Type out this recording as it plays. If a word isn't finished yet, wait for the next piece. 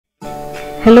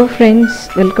Hello friends,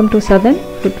 welcome to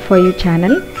SouthernFoodforYou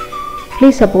channel.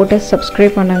 Please support us,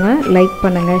 subscribe பண்ணுங்க, like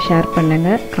பண்ணுங்க, share பண்ணுங்க,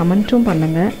 கமெண்ட்டும்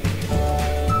பண்ணுங்க.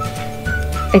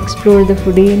 Explore the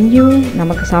food in you.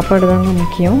 நமக்கு சாப்பாடு தாங்க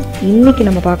முக்கியம். இன்னைக்கு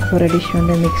நம்ம பார்க்க போற டிஷ்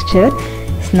வந்து mixture,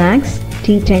 snacks,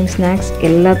 tea time snacks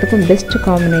எல்லாத்துக்கும் பெஸ்ட்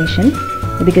காம்பினேஷன்.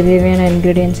 இதுக்கு தேவையான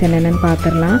இன்கிரிடியன்ட்ஸ் என்னென்னு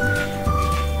பார்த்துடலாம்.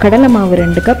 கடலை மாவு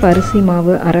 2 கப், அரிசி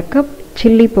மாவு 1/2 cup,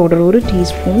 chilli powder 1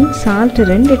 teaspoon, salt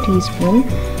 2 teaspoon,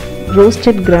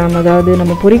 roasted gram அதாவது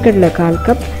நம்ம பொரிக்கடலை 1/4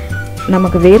 கப்,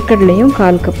 நமக்கு வேர்க்கடலையும்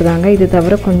 1/4 கப் தாங்க. இது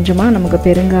தவிர கொஞ்சமாக நமக்கு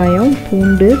பெருங்காயம்,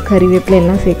 பூண்டு, கறிவேப்பிலை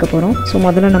எல்லாம் சேர்க்க போகிறோம். ஸோ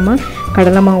முதல்ல நம்ம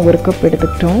கடலை மாவு 1 கப்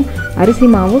எடுத்துக்கிட்டோம், அரிசி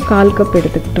மாவு 1/4 கப்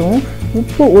எடுத்துக்கிட்டோம்,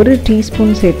 உப்பு 1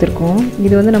 டீஸ்பூன் சேர்த்துருக்கோம்.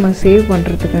 இது வந்து நம்ம சேவ்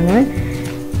பண்ணுறதுக்குங்க.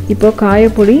 இப்போது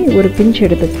காயப்பொடி 1 பிஞ்ச்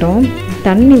எடுத்துக்கிட்டோம்.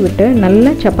 தண்ணி விட்டு நல்ல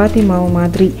சப்பாத்தி மாவு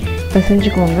மாதிரி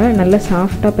பிசைஞ்சுக்கோங்க, நல்லா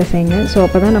சாஃப்டாக பிசைங்க. ஸோ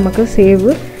அப்போ தான் நமக்கு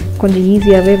சேவு கொஞ்சம்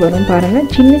ஈஸியாகவே வரும். பாருங்கள்,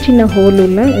 சின்ன சின்ன ஹோல்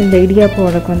உள்ள இந்த இடியாப்ப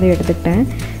உடக்கு வந்து எடுத்துக்கிட்டேன்.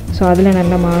 ஸோ அதில்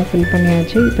நல்லா மாவு ஃபில்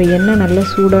பண்ணியாச்சு. இப்போ எண்ணெய் நல்லா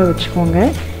சூடாக வச்சுக்கோங்க,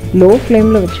 லோ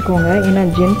ஃப்ளேமில் வச்சுக்கோங்க. ஏன்னா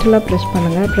ஜென்டலாக ப்ரெஸ்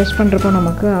பண்ணுங்கள், ப்ரெஸ் பண்ணுறப்போ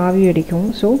நமக்கு ஆவி அடிக்கும்.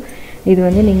 ஸோ இது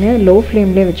வந்து நீங்கள் லோ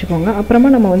ஃப்ளேம்லேயே வச்சுக்கோங்க.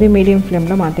 அப்புறமா நம்ம வந்து மீடியம்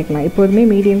ஃப்ளேமில் மாற்றிக்கலாம். எப்போதுமே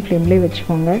மீடியம் ஃப்ளேம்லேயே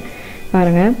வச்சுக்கோங்க.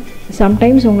 பாருங்கள்,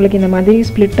 சம்டைம்ஸ் உங்களுக்கு இந்த மாதிரி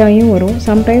ஸ்ப்ளிட்டாகியும் வரும்.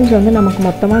 சம்டைம்ஸ் வந்து நமக்கு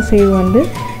மொத்தமாக சேவ் வந்து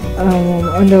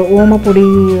அந்த ஓமப்பொடி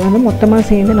வந்து மொத்தமாக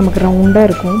சேர்ந்து நமக்கு ரவுண்டாக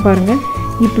இருக்கும். பாருங்கள்,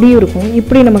 இப்படியும் இருக்கும்.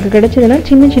 இப்படி நமக்கு கிடைச்சதுன்னா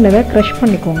சின்ன சின்னதாக க்ரஷ்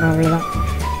பண்ணிக்கோங்க, அவ்வளோதான்.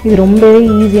 இது ரொம்பவே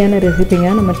ஈஸியான ரெசிபிங்க.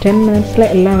 நம்ம 10 மினிட்ஸில்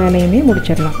எல்லா வேலையுமே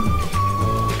முடிச்சிடலாம்.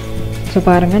 ஸோ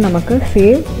பாருங்கள், நமக்கு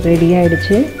சேவ் ரெடி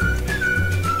ஆகிடுச்சு.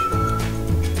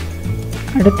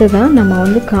 அடுத்ததான் நம்ம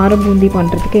வந்து கார பூந்தி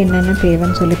பண்ணுறதுக்கு என்னென்ன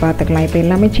தேவைன்னு சொல்லி பார்த்துக்கலாம். இப்போ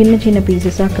எல்லாமே சின்ன சின்ன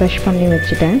பீசஸாக க்ரஷ் பண்ணி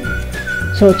வச்சுட்டேன்.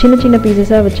 ஸோ சின்ன சின்ன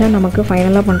பீசஸாக வச்சா நமக்கு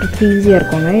ஃபைனலாக பண்ணுறதுக்கு ஈஸியாக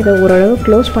இருக்குங்க. இதை ஓரளவு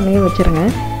க்ளோஸ் பண்ணியே வச்சுருங்க.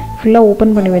 ஃபுல்லாக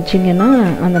ஓப்பன் பண்ணி வச்சிங்கன்னா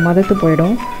அந்த மதத்து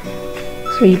போயிடும்.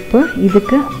 ஸோ இப்போ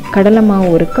இதுக்கு கடலை மாவு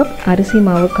 1 கப், அரிசி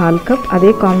மாவு 1/4 கப்,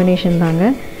 அதே காம்பினேஷன்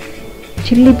தாங்க.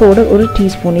 சில்லி பவுடர் 1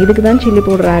 டீஸ்பூன், இதுக்கு தான் சில்லி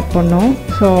பவுடர் ஆட் பண்ணோம்.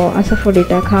 ஸோ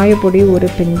அசஃபோடிட்டா காயப்பொடி 1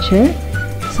 பிஞ்சு,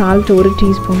 சால்ட் 1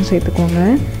 டீஸ்பூன் சேர்த்துக்கோங்க,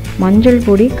 மஞ்சள்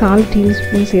பொடி 1/4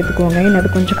 டீஸ்பூன் சேர்த்துக்கோங்க. ஏன்னா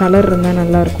அது கொஞ்சம் கலர் இருந்தால்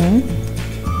நல்லாயிருக்கும்.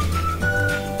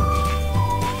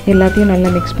 எல்லாத்தையும் நல்லா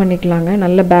மிக்ஸ் பண்ணிக்கலாங்க.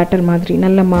 நல்ல பேட்டர் மாதிரி,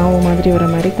 நல்ல மாவு மாதிரி வர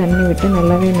மாதிரி தண்ணி விட்டு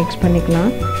நல்லாவே மிக்ஸ் பண்ணிக்கலாம்.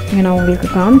 இங்கே நான் உங்களுக்கு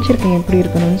காமிச்சிருக்கேன் எப்படி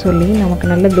இருக்கணும்னு சொல்லி. நமக்கு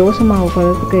நல்ல தோசை மாவு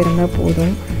பதத்துக்கு இருந்தால்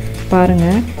போதும்.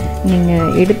 பாருங்கள்,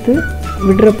 நீங்கள் எடுத்து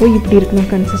விடுறப்போ இப்படி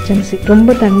இருக்கணும் கன்சிஸ்டன்சி.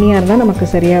 ரொம்ப தண்ணியாக இருந்தால் நமக்கு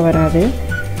சரியாக வராது.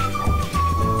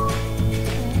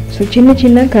 ஸோ சின்ன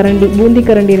சின்ன கரண்டி, பூந்தி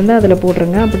கரண்டி இருந்தால் அதில்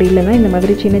போட்டுருங்க. அப்படி இல்லைன்னா இந்த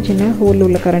மாதிரி சின்ன சின்ன ஹோல்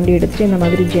உள்ள கரண்டி எடுத்து இந்த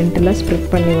மாதிரி ஜென்டலாக ஸ்ப்ரெட்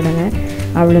பண்ணி விடுங்க.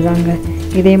 அவ்வளோதாங்க.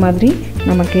 இதே மாதிரி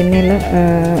நமக்கு எண்ணெயில்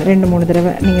 2-3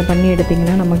 தடவை நீங்கள் பண்ணி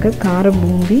எடுத்திங்கன்னா நமக்கு கார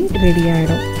பூந்தி ரெடி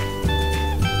ஆகிடும்.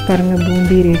 பாருங்கள்,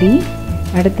 பூந்தி ரெடி.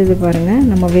 அடுத்தது பாருங்கள்,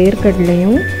 நம்ம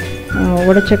வேர்க்கடலையும்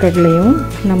உடைச்ச கடலையும்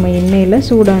நம்ம எண்ணெயில்,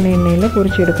 சூடான எண்ணெயில்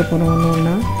பொரிச்சு எடுக்க போகிறோம் ஒன்று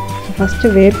ஒன்றா. ஸோ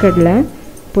ஃபஸ்ட்டு வேர்க்கடலை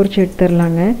பொரிச்சு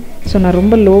எடுத்துடலாங்க. ஸோ நான்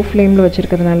ரொம்ப லோ ஃப்ளேமில்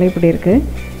வச்சுருக்கிறதுனால இப்படி இருக்குது.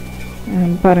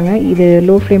 பாருங்கள், இது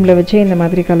லோ ஃப்ளேமில் வச்சே இந்த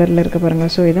மாதிரி கலரில் இருக்குது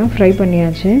பாருங்கள். ஸோ இதான் ஃப்ரை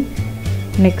பண்ணியாச்சு.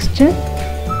 நெக்ஸ்ட்டு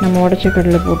நம்ம உடைச்ச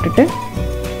கடலை போட்டுட்டு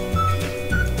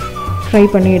ஃப்ரை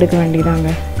பண்ணி எடுக்க வேண்டியதாங்க.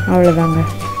 அவ்வளோதாங்க.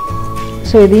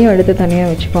 ஸோ இதையும் எடுத்து தனியாக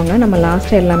வச்சுக்கோங்க. நம்ம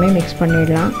லாஸ்ட்டாக எல்லாமே மிக்ஸ்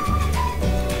பண்ணிடலாம்.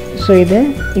 ஸோ இது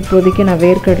இப்போதைக்கு நான்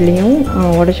வேர்க்கடலையும்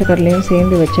உடைச்ச கடலையும்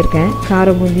சேர்ந்து வச்சுருக்கேன், கார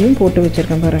பூந்தியும் போட்டு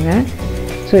வச்சுருக்கேன் பாருங்கள்.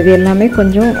 ஸோ இது எல்லாமே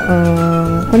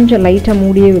கொஞ்சம் லைட்டாக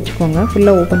மூடியே வச்சுக்கோங்க,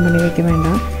 ஃபுல்லாக ஓப்பன் பண்ணி வைக்க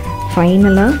வேண்டாம்.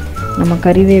 ஃபைனலாக நம்ம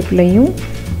கறிவேப்பிலையும்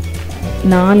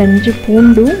 4-5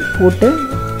 பூண்டும் போட்டு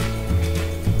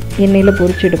எண்ணெயில்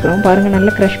பொரிச்சு எடுக்கிறோம். பாருங்கள்,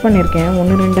 நல்லா க்ரஷ் பண்ணியிருக்கேன்,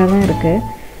 1-2 தான் இருக்குது.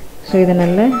 ஸோ இதை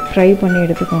நல்லா ஃப்ரை பண்ணி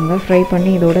எடுத்துக்கோங்க. ஃப்ரை பண்ணி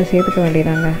இதோட சேர்த்துக்க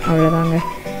வேண்டியதாங்க. அவ்வளோதாங்க.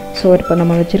 ஸோ இப்போ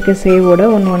நம்ம வச்சுருக்க சேவோட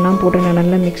ஒன்றா போட்டு நான்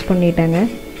நல்லா மிக்ஸ் பண்ணிட்டேங்க.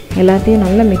 எல்லாத்தையும்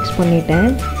நல்லா மிக்ஸ் பண்ணிட்டேன்.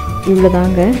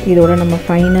 இவ்வளோதாங்க. இதோட நம்ம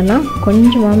ஃபைனலாக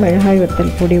கொஞ்சமாக மிளகாய்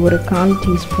வத்தல் பொடி 1/4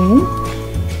 டீஸ்பூன்,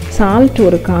 சால்ட்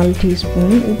 1/4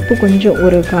 டீஸ்பூன், உப்பு கொஞ்சம்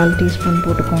 1/4 டீஸ்பூன்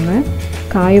போட்டுக்கோங்க,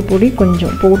 காயப்பொடி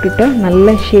கொஞ்சம் போட்டுட்டு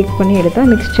நல்லா ஷேக் பண்ணி எடுத்தால்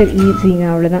மிக்ஸ்சர் ஈஸிங்க.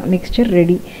 அவ்வளோதான், மிக்ஸ்சர்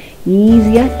ரெடி.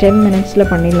 ஈஸியாக 10 மினிட்ஸில்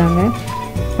பண்ணிடலாங்க.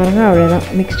 பாருங்கள், அவ்வளோதான்.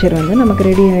 மிக்ஸ்சர் வந்து நமக்கு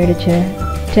ரெடி ஆகிடுச்சு.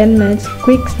 10 மினிட்ஸ்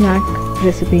குயிக் ஸ்நாக்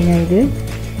ரெசிபிங்க இது.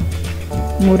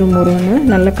 முறுமுறுன்னு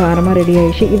நல்ல காரமாக ரெடி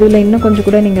ஆகிடுச்சு. இதில் இன்னும் கொஞ்சம்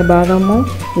கூட நீங்கள் பாதாமோ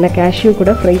இல்லை கேஷ்யூ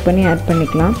கூட ஃப்ரை பண்ணி ஆட்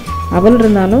பண்ணிக்கலாம். அவல்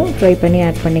இருந்தாலும் ஃப்ரை பண்ணி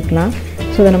ஆட் பண்ணிக்கலாம்.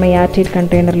 ஸோ அதை நம்ம ஏர்டைட்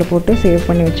கண்டெய்னரில் போட்டு சேவ்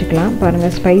பண்ணி வச்சுக்கலாம்.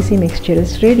 பாருங்கள், ஸ்பைசி மிக்ஸ்சர்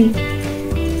இஸ் ரெடி.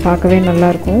 பார்க்கவே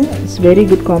நல்லாயிருக்கும். It's very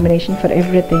good combination for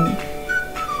everything.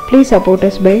 Please support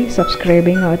us by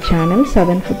subscribing our channel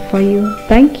SouthernFoodforYou.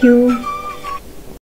 Thank you.